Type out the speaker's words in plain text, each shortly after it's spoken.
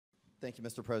Thank you,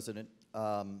 Mr. President.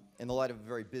 In the light of a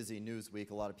very busy news week,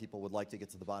 a lot of people would like to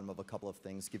get to the bottom of a couple of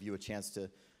things, give you a chance to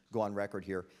go on record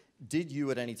here. Did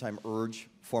you at any time urge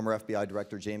former FBI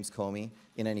Director James Comey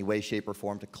in any way, shape, or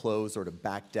form to close or to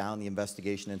back down the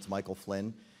investigation into Michael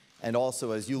Flynn? And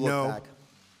also, as you look back...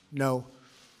 No.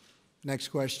 Next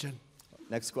question.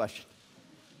 Next question.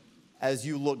 As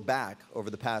you look back over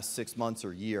the past 6 months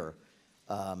or year,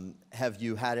 have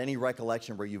you had any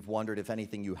recollection where you've wondered if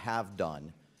anything you have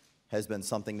done has been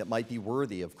something that might be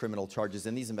worthy of criminal charges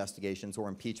in these investigations or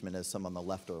impeachment, as some on the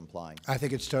left are implying? I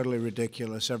think it's totally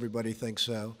ridiculous. Everybody thinks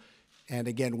so. And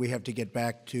again, we have to get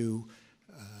back to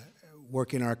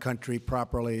working our country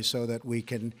properly so that we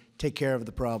can take care of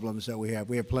the problems that we have.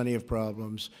 We have plenty of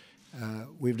problems.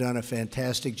 We've done a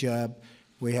fantastic job.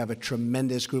 We have a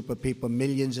tremendous group of people,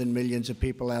 millions and millions of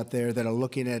people out there that are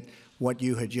looking at what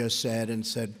you had just said and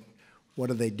said, what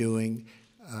are they doing?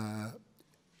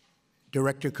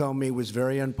 Director Comey was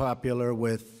very unpopular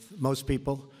with most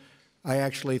people. I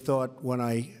actually thought when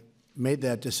I made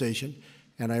that decision,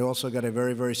 and I also got a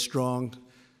very, very strong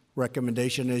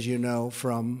recommendation, as you know,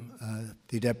 from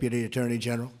the Deputy Attorney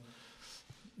General,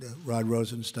 Rod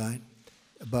Rosenstein.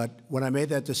 But when I made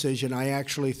that decision, I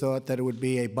actually thought that it would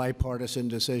be a bipartisan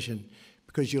decision,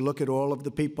 because you look at all of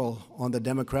the people on the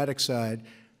Democratic side,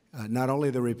 not only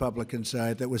the Republican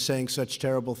side, that was saying such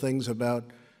terrible things about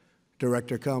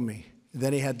Director Comey.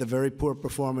 Then he had the very poor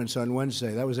performance on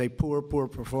Wednesday. That was a poor, poor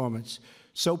performance.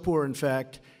 So poor, in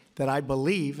fact, that I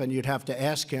believe, and you'd have to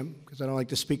ask him, because I don't like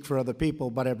to speak for other people,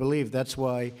 but I believe that's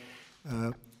why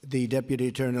the Deputy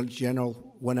Attorney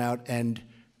General went out and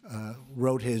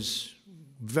wrote his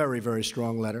very, very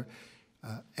strong letter.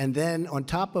 And then on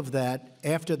top of that,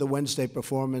 after the Wednesday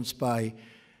performance by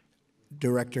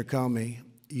Director Comey,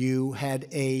 you had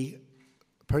a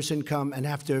person come and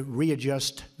have to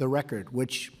readjust the record,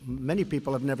 which many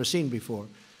people have never seen before,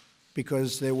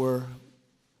 because there were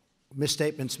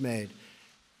misstatements made.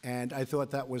 And I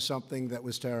thought that was something that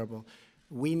was terrible.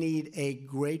 We need a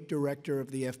great director of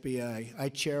the FBI. I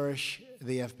cherish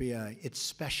the FBI. It's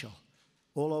special.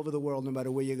 All over the world, no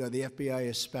matter where you go, the FBI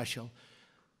is special.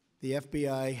 The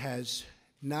FBI has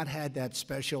not had that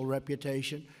special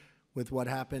reputation with what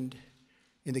happened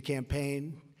in the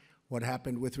campaign, what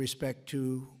happened with respect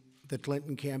to the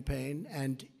Clinton campaign,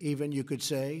 and even, you could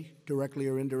say, directly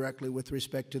or indirectly, with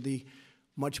respect to the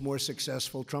much more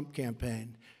successful Trump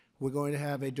campaign. We're going to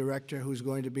have a director who's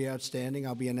going to be outstanding.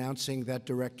 I'll be announcing that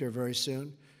director very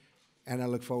soon, and I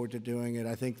look forward to doing it.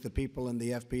 I think the people in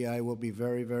the FBI will be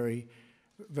very, very,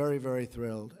 very, very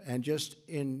thrilled. And just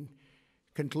in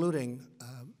concluding,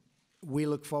 we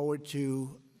look forward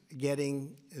to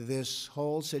getting this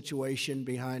whole situation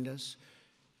behind us,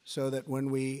 so that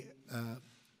when we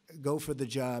go for the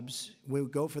jobs, we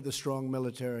go for the strong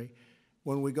military,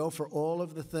 when we go for all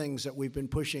of the things that we've been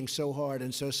pushing so hard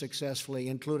and so successfully,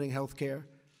 including health care,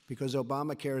 because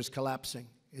Obamacare is collapsing.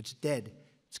 It's dead.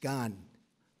 It's gone.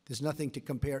 There's nothing to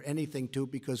compare anything to,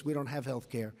 because we don't have health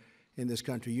care in this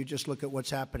country. You just look at what's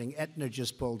happening. Aetna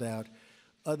just pulled out.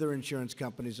 Other insurance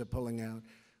companies are pulling out.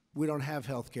 We don't have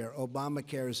health care.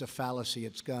 Obamacare is a fallacy.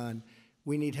 It's gone.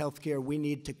 We need health care. We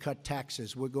need to cut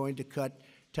taxes. We're going to cut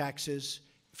taxes.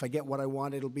 If I get what I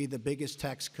want, it'll be the biggest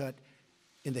tax cut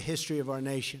in the history of our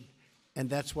nation. And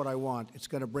that's what I want. It's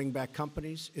going to bring back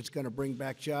companies. It's going to bring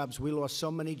back jobs. We lost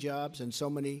so many jobs and so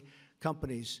many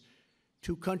companies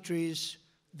to countries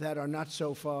that are not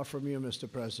so far from you, Mr.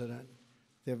 President.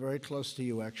 They're very close to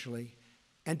you, actually,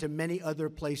 and to many other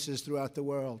places throughout the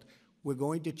world. We're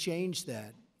going to change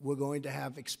that. We're going to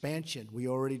have expansion. We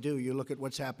already do. You look at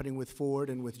what's happening with Ford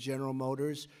and with General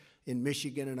Motors in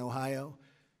Michigan and Ohio.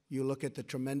 You look at the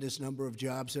tremendous number of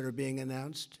jobs that are being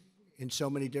announced in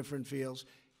so many different fields.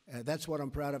 That's what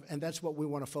I'm proud of, and that's what we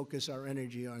want to focus our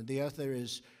energy on. The other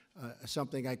is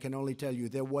something I can only tell you.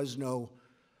 There was no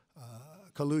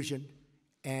collusion,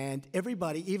 and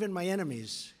everybody, even my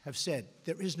enemies, have said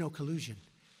there is no collusion.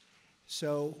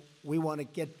 So we want to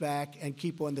get back and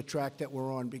keep on the track that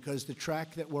we're on, because the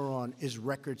track that we're on is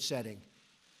record-setting,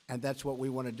 and that's what we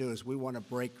want to do, is we want to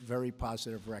break very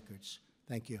positive records.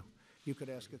 Thank you. You could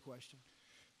ask a question.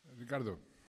 Ricardo.